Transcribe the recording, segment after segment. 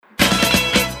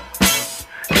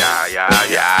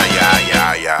RapGodPReZ.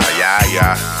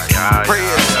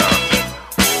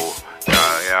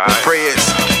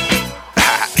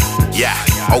 Yeah,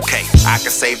 okay, I can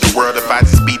save the world if I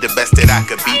just be the best that I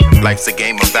could be. Life's a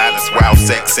game of violence, wild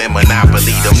sex, and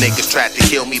monopoly. Them niggas tried to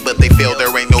kill me, but they failed,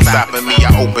 there ain't no stopping me.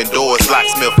 I open doors,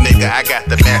 locksmith nigga, I got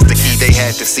the master key they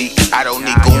had to see. I don't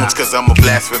need goons cause I'm a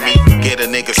blasphemy. Get a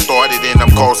nigga started and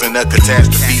I'm causing a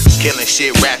catastrophe. Killing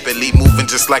shit rapidly, moving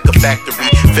just like a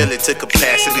factory. Fill it to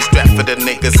capacity, strapped for the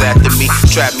niggas after me.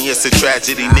 Trap me, it's a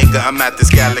tragedy, nigga, I'm out this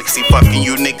galaxy. Fucking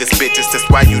you niggas bitches, that's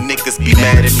why you niggas be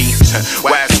mad at me.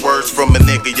 Wise words from a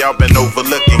nigga, y'all been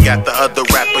overlooking. Got the other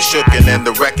rappers shookin' and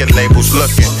the record labels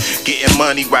looking. Getting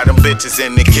money while them bitches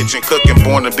in the kitchen cooking.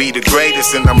 Born to be the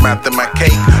greatest and I'm after my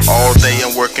cake. All day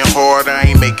I'm working hard,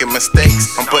 I ain't making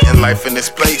mistakes. I'm putting life in this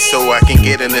place so I can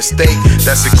get an estate.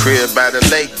 That's a crib by the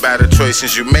lake, by the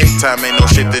choices you make. Time ain't no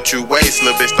shit that you waste,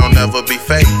 little bitch don't ever be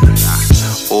fake.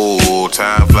 Ooh,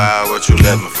 time fly, what you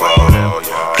living for?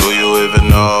 Do you even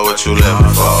know what you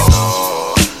living for?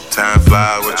 Time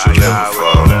fly, what you living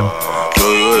for? Do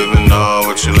you even know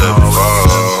what you living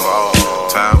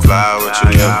for? Time fly, what you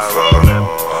living for?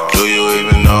 Do you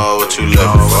even know what you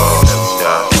living for?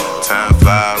 Yeah. Time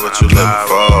fly, what you living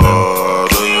for?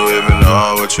 Do you even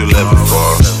know what you living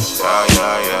for?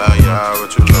 Yeah,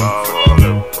 what you living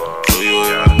for? Do you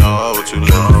even know what you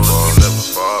living for?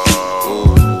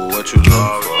 Ooh, what you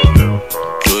living for?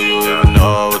 Do you even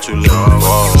know what you living for?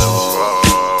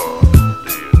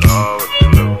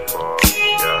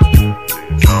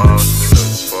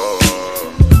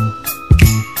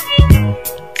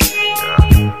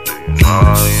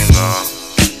 Oh, you know.